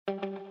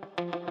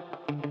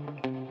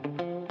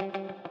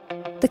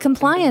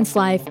Compliance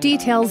Life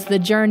details the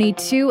journey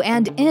to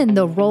and in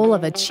the role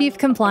of a Chief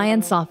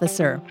Compliance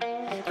Officer.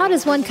 How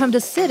does one come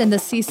to sit in the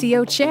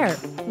CCO chair?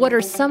 What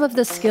are some of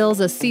the skills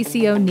a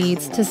CCO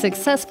needs to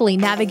successfully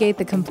navigate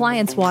the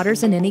compliance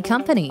waters in any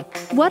company?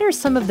 What are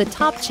some of the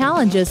top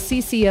challenges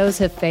CCOs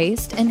have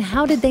faced, and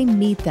how did they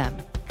meet them?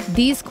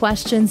 These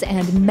questions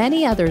and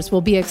many others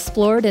will be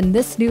explored in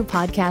this new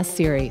podcast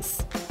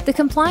series. The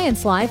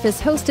Compliance Life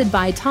is hosted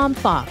by Tom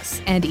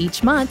Fox, and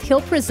each month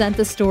he'll present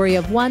the story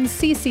of one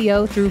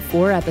CCO through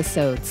 4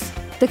 episodes.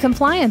 The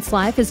Compliance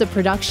Life is a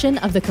production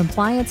of the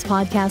Compliance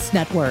Podcast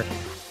Network.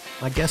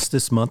 My guest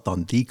this month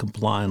on The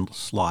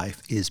Compliance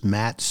Life is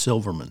Matt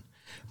Silverman.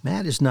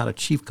 Matt is not a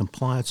Chief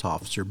Compliance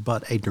Officer,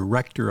 but a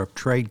Director of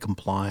Trade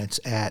Compliance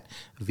at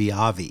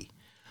Viavi.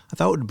 I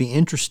thought it would be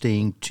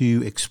interesting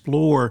to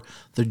explore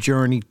the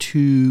journey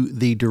to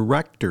the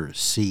director's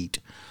seat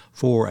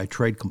for a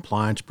trade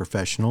compliance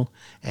professional,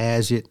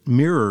 as it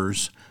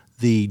mirrors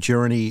the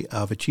journey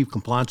of a chief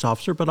compliance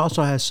officer, but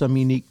also has some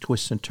unique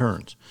twists and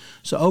turns.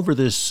 So over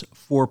this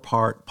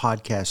 4-part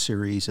podcast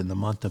series in the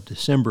month of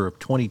December of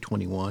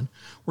 2021,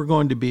 we're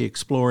going to be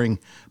exploring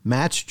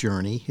Matt's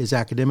journey, his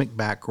academic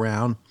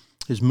background,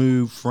 his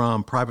move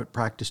from private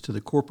practice to the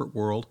corporate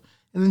world,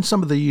 and then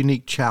some of the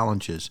unique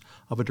challenges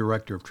of a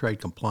director of trade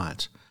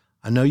compliance.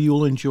 I know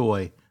you'll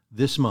enjoy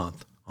this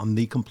month on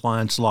The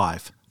Compliance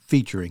Life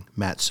featuring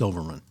Matt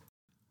Silverman.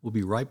 We'll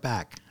be right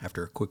back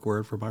after a quick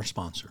word from our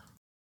sponsor.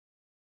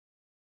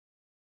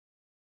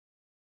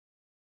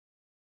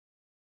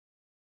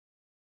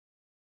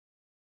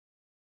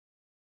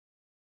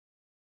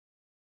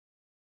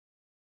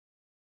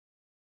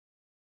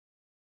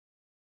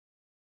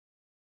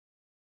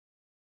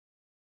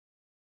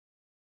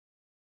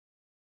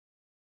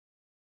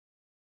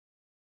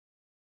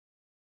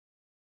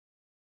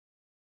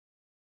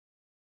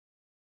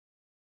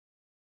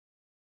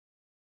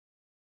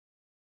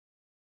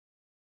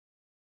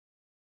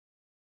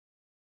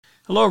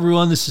 Hello,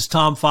 everyone. This is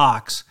Tom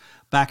Fox,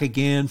 back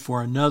again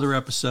for another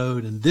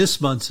episode in this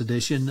month's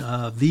edition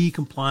of The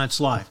Compliance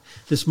Life.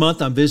 This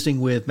month, I'm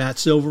visiting with Matt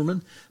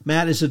Silverman.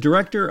 Matt is the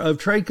Director of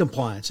Trade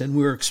Compliance, and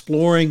we're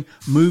exploring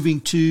moving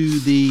to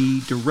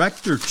the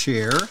Director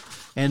chair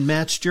and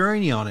Matt's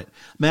journey on it.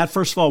 Matt,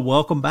 first of all,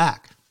 welcome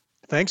back.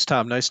 Thanks,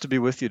 Tom. Nice to be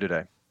with you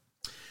today.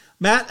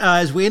 Matt,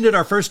 as we ended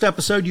our first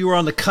episode, you were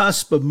on the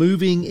cusp of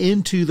moving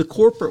into the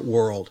corporate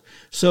world.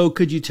 So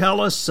could you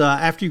tell us,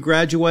 after you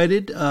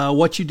graduated,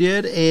 what you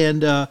did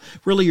and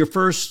really your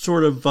first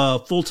sort of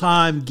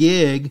full-time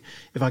gig,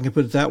 if I can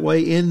put it that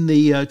way, in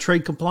the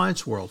trade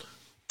compliance world?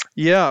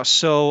 Yeah,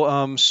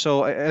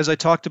 so as I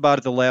talked about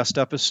at the last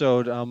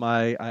episode,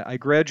 I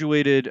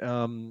graduated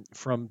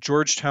from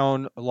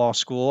Georgetown Law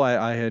School.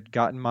 I had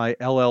gotten my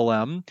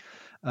LLM,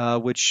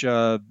 which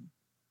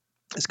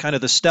is kind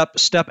of the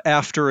step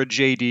after a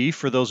JD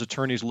for those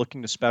attorneys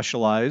looking to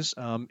specialize.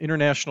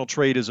 International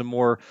trade is a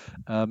more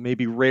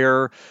maybe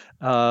rare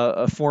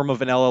a form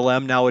of an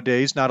LLM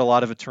nowadays. Not a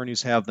lot of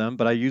attorneys have them,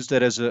 but I used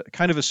it as a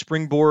kind of a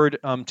springboard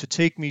to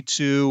take me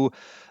to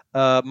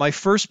my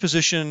first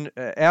position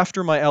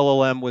after my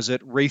LLM was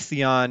at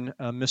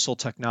Raytheon Missile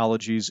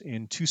Technologies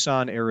in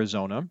Tucson,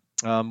 Arizona.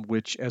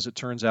 Which, as it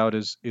turns out,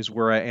 is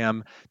where I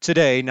am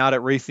today, not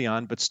at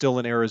Raytheon, but still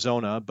in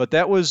Arizona. But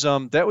that was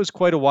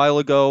quite a while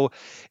ago,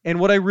 and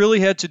what I really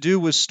had to do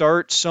was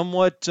start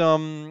somewhat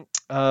from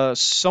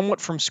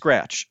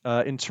scratch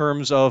in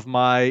terms of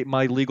my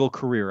legal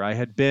career. I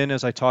had been,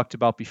 as I talked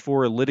about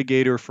before, a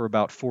litigator for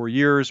about 4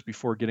 years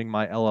before getting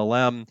my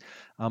LLM.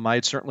 I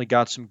had certainly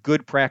got some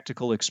good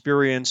practical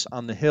experience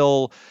on the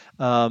Hill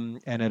and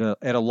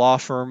at a law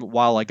firm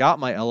while I got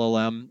my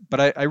LLM,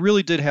 but I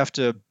really did have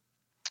to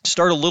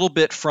start a little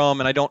bit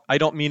from, and I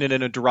don't mean it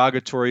in a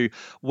derogatory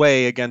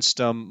way against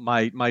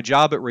my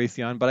job at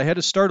Raytheon, but I had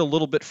to start a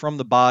little bit from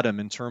the bottom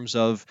in terms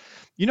of,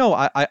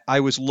 I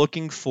was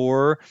looking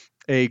for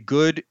a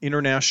good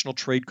international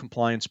trade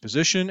compliance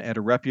position at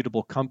a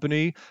reputable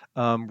company.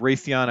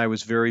 Raytheon, I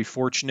was very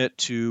fortunate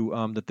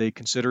to that they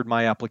considered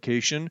my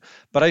application,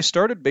 but I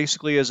started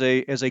basically as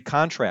a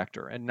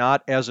contractor and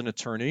not as an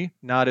attorney,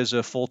 not as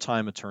a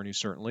full-time attorney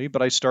certainly,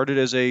 but I started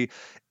as a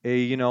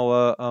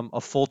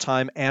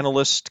full-time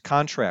analyst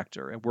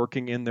contractor and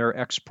working in their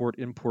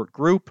export-import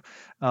group.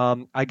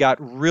 I got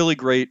really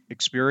great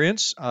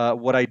experience.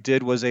 What I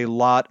did was a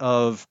lot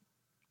of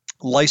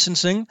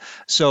licensing,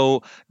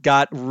 so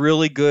got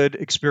really good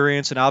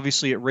experience. And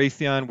obviously at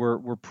Raytheon,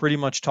 we're pretty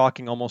much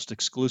talking almost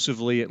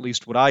exclusively, at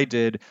least what I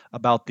did,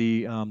 about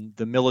the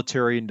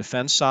military and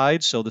defense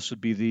side. So this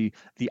would be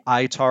the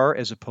ITAR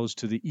as opposed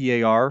to the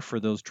EAR for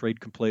those trade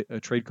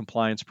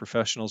compliance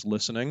professionals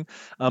listening.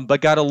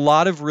 But got a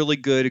lot of really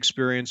good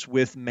experience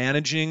with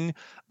managing,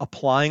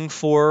 applying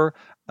for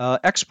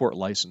export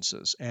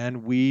licenses,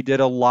 and we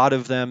did a lot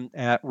of them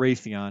at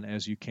Raytheon,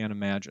 as you can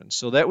imagine.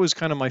 So that was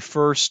kind of my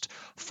first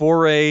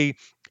foray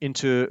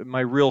into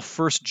my real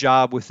first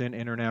job within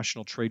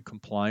international trade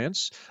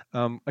compliance.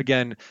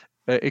 Again,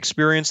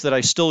 experience that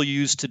I still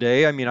use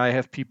today. I mean, I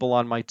have people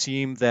on my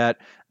team that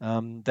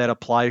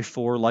apply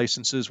for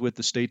licenses with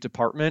the State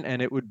Department,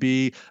 and it would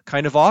be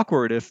kind of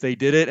awkward if they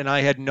did it and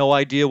I had no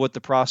idea what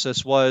the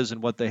process was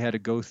and what they had to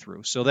go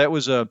through. So that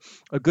was a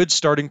good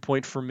starting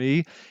point for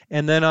me.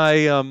 And then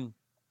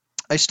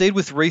I stayed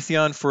with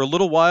Raytheon for a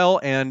little while,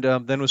 and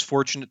then was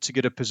fortunate to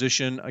get a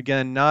position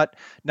again, not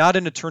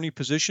an attorney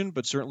position,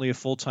 but certainly a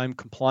full-time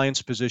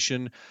compliance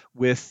position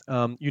with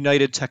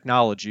United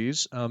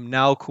Technologies.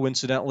 Now,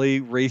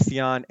 coincidentally,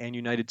 Raytheon and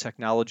United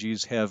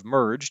Technologies have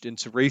merged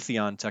into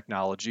Raytheon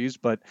Technologies,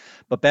 but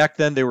back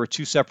then they were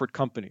two separate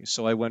companies.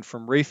 So I went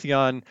from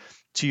Raytheon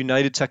to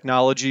United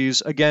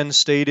Technologies. Again,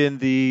 stayed in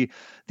the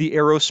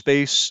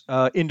aerospace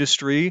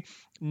industry,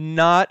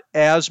 not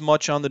as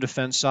much on the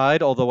defense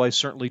side, although I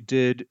certainly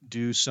did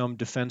do some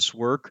defense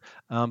work.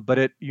 But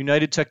at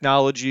United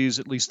Technologies,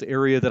 at least the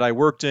area that I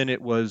worked in,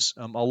 it was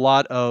a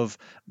lot of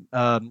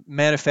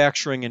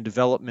manufacturing and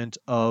development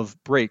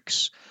of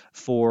brakes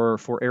for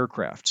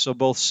aircraft. So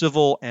both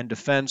civil and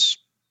defense.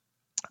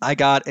 I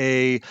got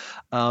it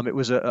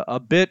was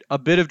a bit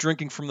of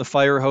drinking from the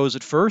fire hose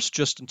at first,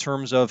 just in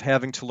terms of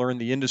having to learn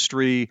the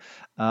industry,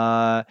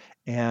 uh,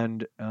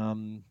 and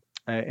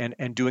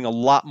and doing a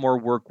lot more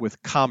work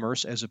with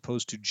commerce as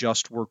opposed to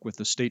just work with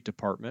the State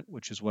Department,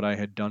 which is what I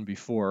had done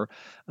before.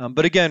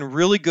 But again,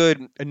 really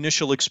good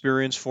initial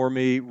experience for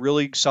me,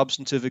 really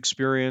substantive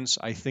experience.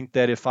 I think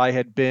that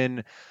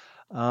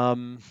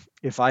um,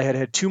 if I had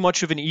had too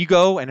much of an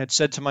ego and had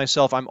said to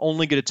myself, I'm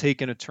only going to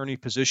take an attorney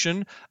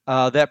position,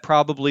 that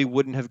probably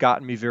wouldn't have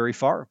gotten me very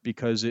far,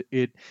 because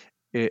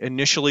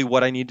initially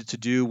what I needed to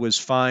do was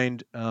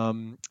find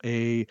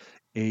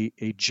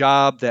a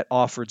job that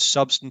offered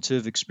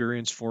substantive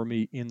experience for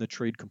me in the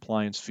trade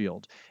compliance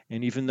field.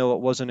 And even though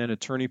it wasn't an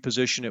attorney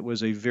position, it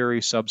was a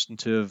very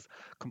substantive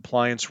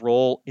compliance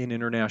role in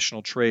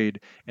international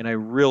trade. And I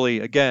really,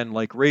 again,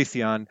 like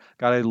Raytheon,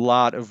 got a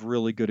lot of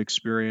really good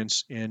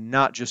experience in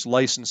not just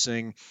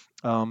licensing,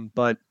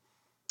 but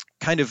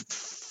kind of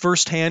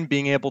firsthand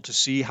being able to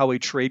see how a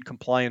trade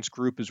compliance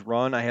group is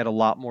run. I had a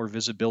lot more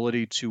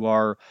visibility to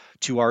our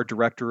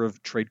director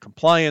of trade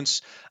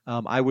compliance.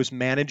 I was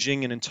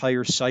managing an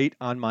entire site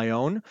on my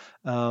own.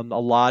 A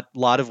lot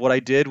of what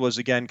I did was,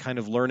 again, kind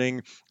of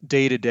learning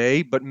day to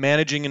day, but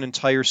managing an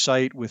entire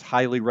site with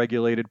highly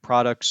regulated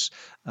products.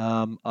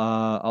 A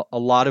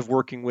lot of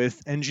working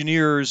with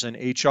engineers and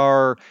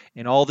HR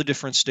and all the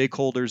different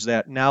stakeholders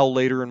that now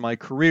later in my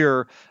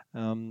career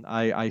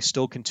I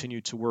still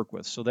continue to work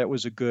with. So that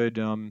was a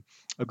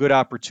good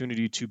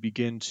opportunity to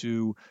begin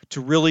to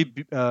really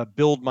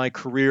build my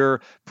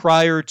career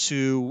prior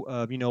to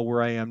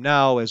where I am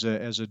now as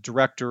a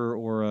director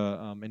or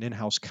an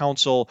in-house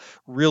counsel.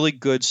 Really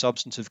good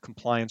substantive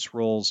compliance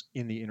roles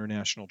in the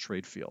international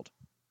trade field.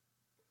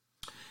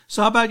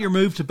 So, how about your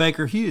move to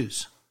Baker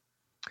Hughes?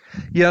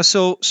 Yeah,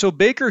 so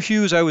Baker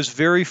Hughes, I was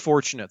very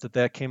fortunate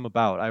that came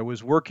about. I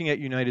was working at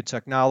United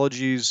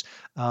Technologies.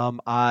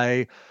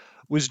 I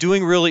was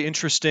doing really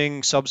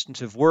interesting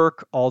substantive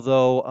work,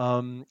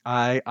 although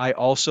I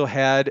also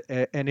had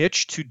an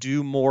itch to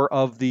do more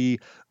of the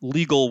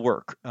legal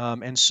work.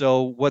 And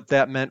so what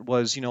that meant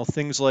was,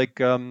 things like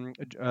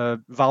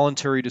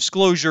voluntary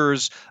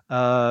disclosures,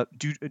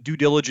 due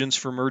diligence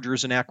for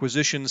mergers and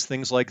acquisitions,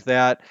 things like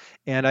that.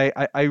 And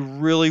I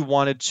really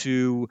wanted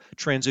to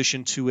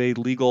transition to a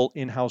legal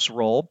in-house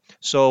role.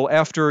 So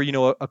after,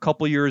 a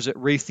couple years at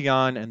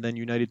Raytheon and then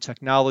United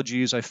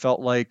Technologies, I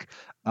felt like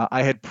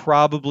I had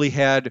probably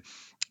had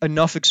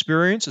enough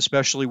experience,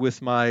 especially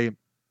with my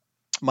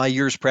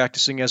years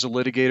practicing as a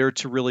litigator,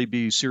 to really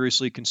be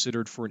seriously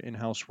considered for an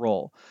in-house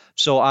role.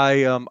 So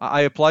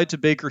I applied to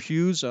Baker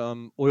Hughes,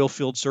 oil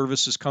field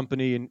services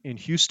company in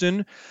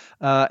Houston,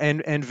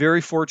 and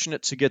very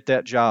fortunate to get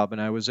that job. And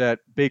I was at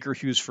Baker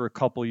Hughes for a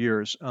couple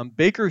years.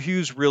 Baker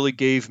Hughes really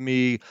gave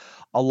me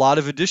a lot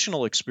of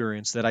additional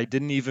experience that I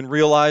didn't even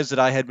realize that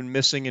I had been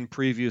missing in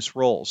previous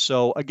roles.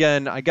 So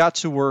again, I got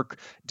to work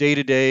day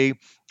to day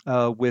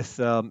with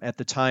at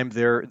the time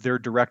their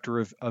director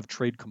of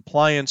trade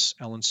compliance,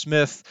 Ellen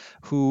Smith,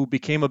 who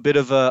became a bit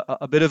of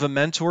a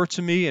mentor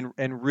to me,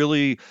 and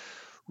really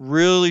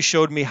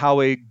showed me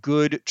how a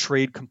good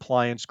trade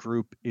compliance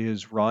group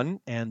is run,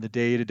 and the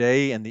day to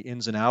day and the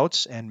ins and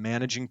outs and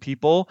managing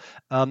people,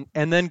 and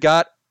then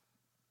got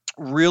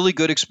really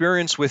good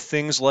experience with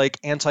things like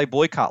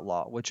anti-boycott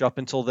law, which up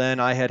until then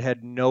I had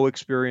had no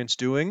experience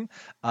doing.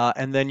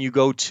 And then you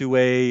go to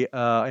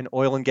an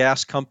oil and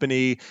gas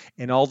company,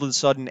 and all of a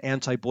sudden,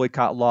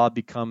 anti-boycott law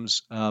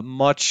becomes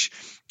much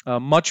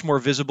more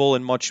visible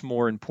and much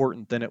more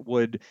important than it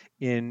would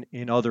in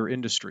other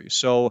industries.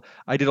 So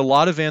I did a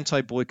lot of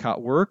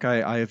anti-boycott work.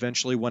 I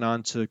eventually went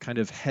on to kind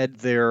of head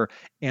their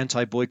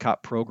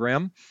anti-boycott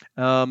program.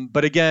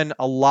 But again,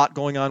 a lot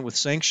going on with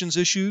sanctions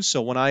issues.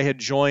 So when I had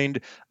joined,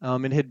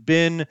 it had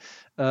been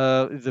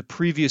the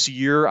previous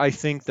year, I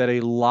think, that a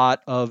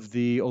lot of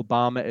the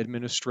Obama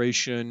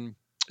administration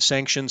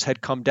sanctions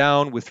had come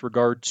down with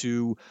regard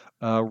to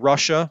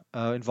Russia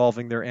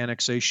involving their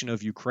annexation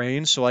of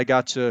Ukraine. So I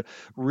got to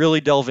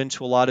really delve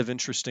into a lot of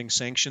interesting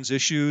sanctions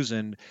issues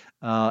and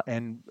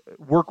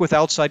work with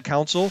outside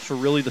counsel for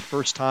really the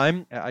first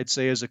time. I'd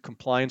say as a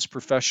compliance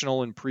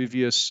professional in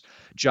previous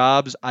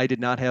jobs, I did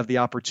not have the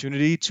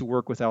opportunity to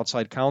work with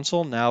outside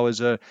counsel. Now,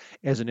 as an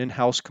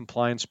in-house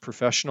compliance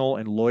professional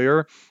and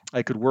lawyer,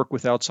 I could work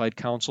with outside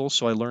counsel.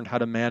 So I learned how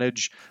to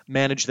manage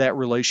that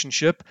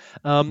relationship.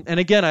 And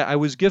again, I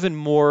was given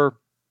more,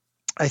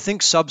 I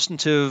think,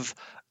 substantive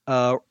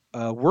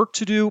work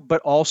to do,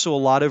 but also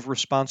a lot of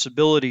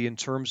responsibility in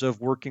terms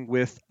of working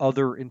with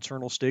other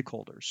internal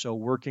stakeholders. So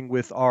working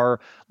with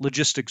our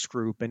logistics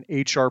group and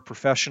HR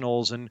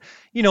professionals, and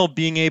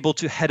being able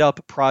to head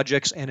up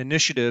projects and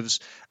initiatives,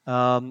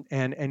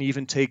 and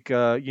even take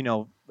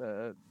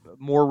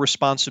more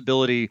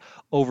responsibility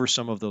over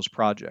some of those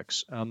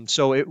projects.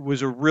 So it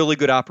was a really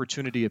good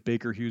opportunity at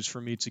Baker Hughes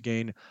for me to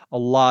gain a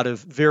lot of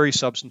very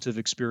substantive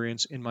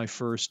experience in my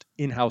first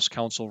in-house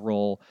counsel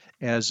role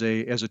as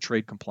a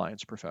trade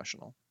compliance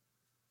professional.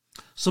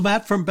 So,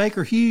 Matt, from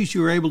Baker Hughes,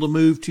 you were able to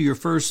move to your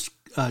first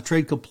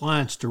trade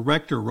compliance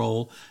director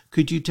role.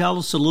 Could you tell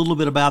us a little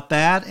bit about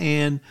that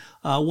and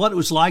what it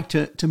was like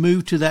to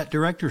move to that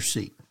director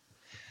seat?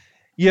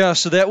 Yeah,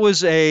 so that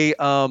was I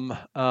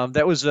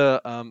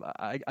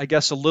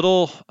guess a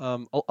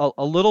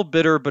little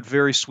bitter but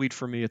very sweet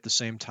for me at the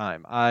same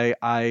time.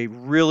 I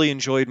really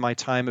enjoyed my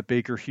time at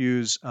Baker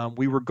Hughes.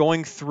 We were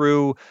going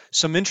through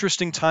some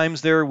interesting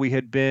times there. We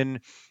had been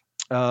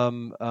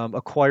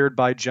acquired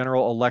by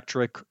General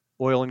Electric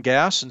Oil and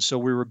Gas, and so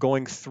we were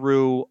going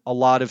through a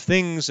lot of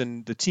things,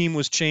 and the team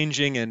was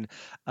changing, and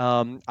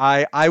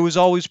I was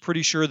always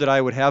pretty sure that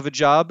I would have a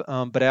job,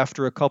 but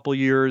after a couple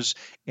years,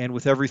 and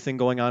with everything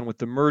going on with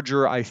the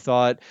merger, I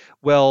thought,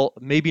 well,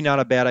 maybe not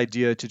a bad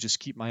idea to just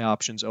keep my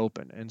options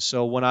open. And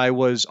so when I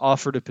was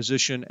offered a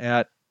position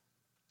at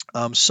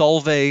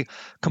Solvay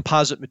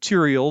Composite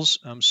Materials.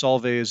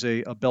 Solvay is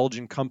a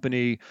Belgian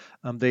company.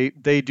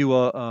 They do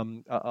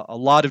a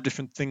lot of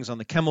different things on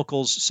the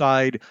chemicals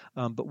side,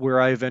 but where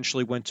I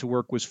eventually went to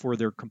work was for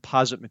their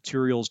composite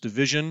materials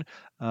division,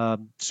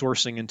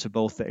 sourcing into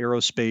both the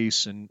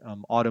aerospace and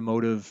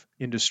automotive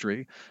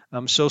industry.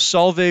 So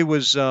Solvay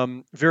was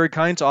very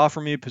kind to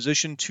offer me a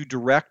position to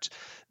direct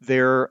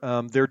their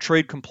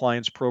trade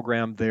compliance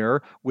program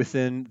there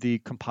within the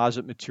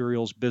composite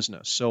materials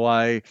business. So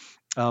I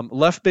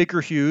left Baker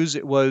Hughes.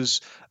 It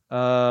was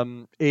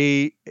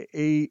a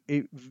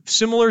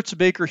similar to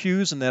Baker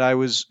Hughes in that I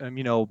was,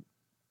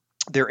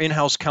 their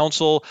in-house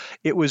counsel.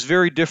 It was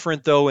very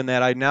different though in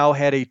that I now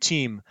had a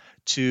team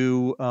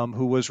to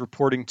who was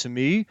reporting to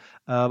me,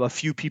 a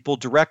few people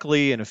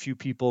directly and a few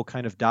people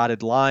kind of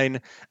dotted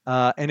line,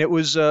 and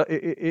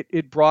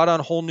it brought on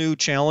whole new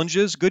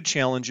challenges, good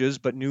challenges,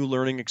 but new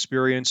learning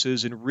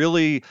experiences, and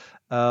really.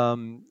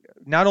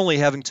 Not only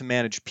having to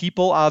manage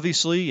people,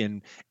 obviously,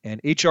 and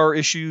HR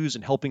issues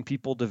and helping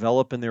people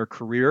develop in their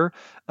career,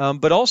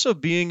 but also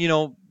being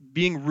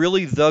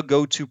really the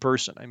go-to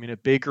person. I mean,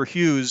 at Baker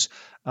Hughes,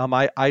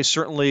 I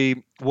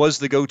certainly was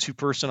the go-to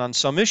person on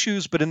some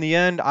issues, but in the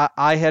end,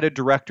 I had a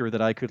director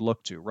that I could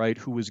look to, right,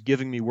 who was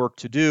giving me work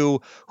to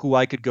do, who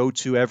I could go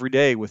to every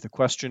day with a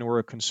question or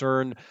a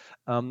concern.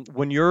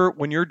 When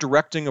you're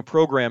directing a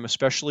program,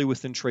 especially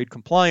within trade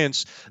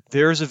compliance,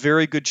 there's a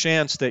very good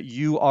chance that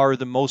you are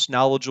the most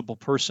knowledgeable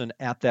person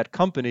at that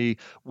company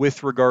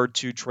with regard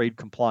to trade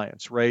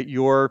compliance, right?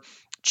 Your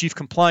chief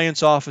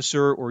compliance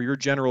officer or your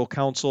general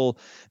counsel,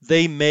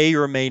 they may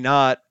or may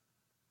not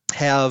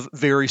have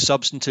very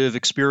substantive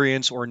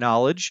experience or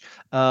knowledge.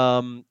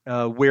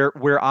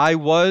 Where I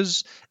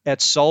was at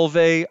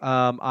Solvay,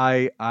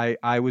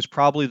 I was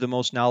probably the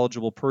most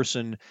knowledgeable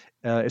person,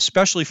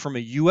 especially from a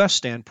U.S.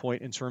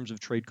 standpoint in terms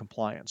of trade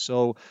compliance.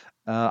 So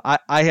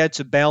I had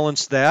to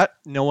balance that,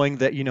 knowing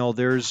that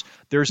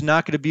there's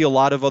not going to be a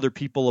lot of other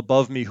people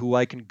above me who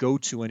I can go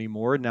to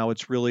anymore. Now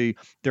it's really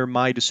they're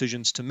my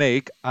decisions to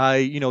make. I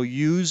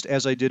used,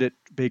 as I did at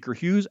Baker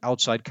Hughes,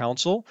 outside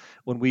counsel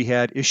when we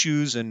had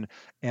issues and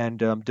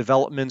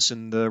developments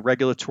and the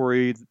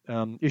regulatory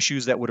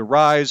issues that would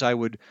arise. I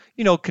would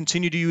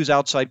continue to use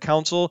outside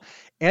counsel.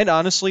 And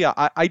honestly,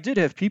 I did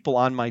have people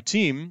on my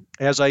team,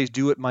 as I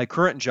do at my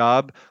current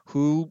job,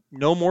 who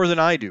know more than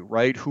I do,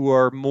 right? Who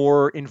are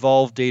more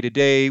involved day to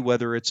day,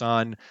 whether it's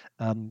on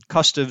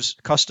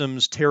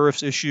customs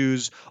tariffs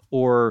issues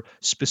or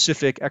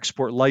specific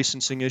export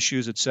licensing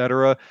issues, et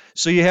cetera.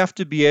 So you have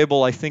to be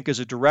able, I think, as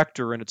a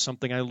director, and it's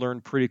something I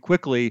learned pretty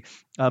quickly,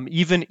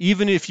 even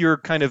if you're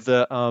kind of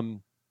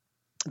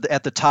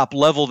at the top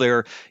level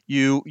there,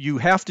 you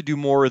have to do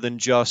more than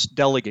just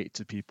delegate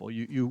to people.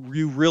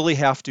 You really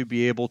have to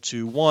be able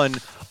to, one,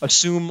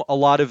 assume a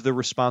lot of the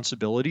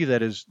responsibility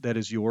that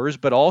is yours,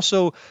 but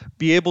also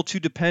be able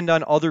to depend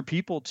on other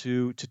people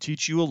to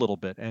teach you a little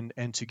bit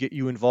and to get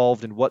you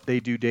involved in what they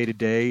do day to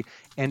day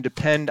and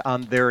depend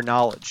on their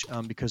knowledge,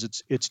 because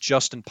it's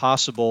just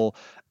impossible,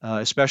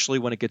 especially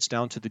when it gets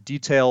down to the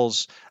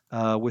details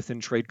within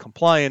trade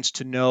compliance,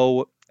 to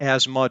know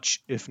as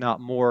much, if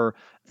not more,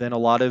 than a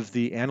lot of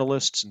the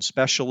analysts and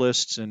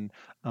specialists and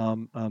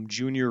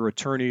junior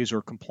attorneys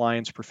or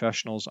compliance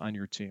professionals on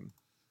your team.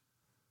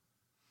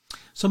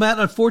 So, Matt,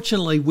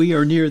 unfortunately, we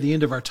are near the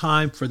end of our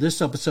time for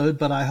this episode,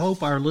 but I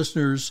hope our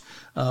listeners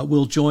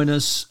will join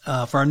us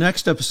for our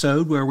next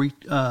episode, where we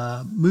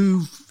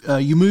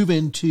you move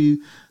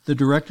into the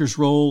director's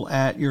role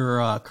at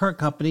your current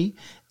company,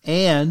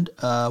 and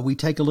we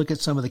take a look at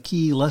some of the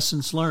key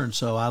lessons learned.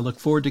 So I look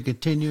forward to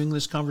continuing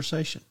this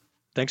conversation.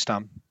 Thanks,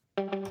 Tom.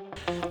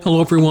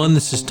 Hello, everyone.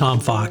 This is Tom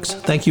Fox.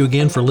 Thank you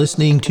again for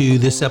listening to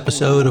this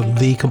episode of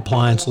The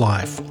Compliance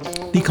Life.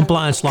 The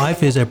Compliance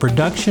Life is a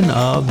production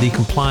of the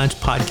Compliance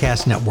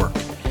Podcast Network.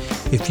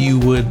 If you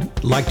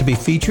would like to be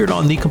featured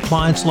on The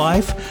Compliance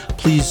Life,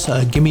 please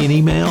give me an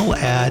email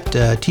at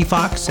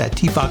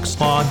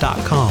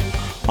tfox@tfoxlaw.com.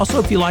 Also,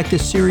 if you like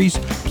this series,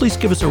 please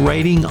give us a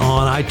rating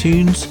on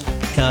iTunes.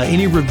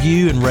 Any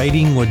review and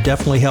rating would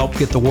definitely help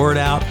get the word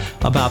out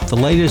about the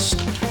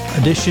latest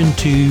addition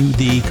to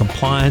the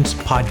Compliance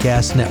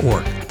Podcast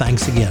Network.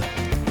 Thanks again.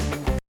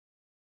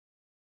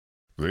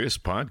 This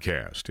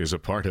podcast is a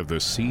part of the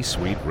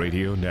C-Suite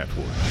Radio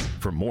Network.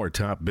 For more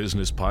top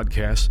business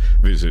podcasts,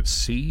 visit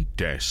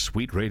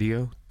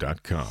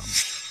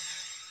c-suiteradio.com.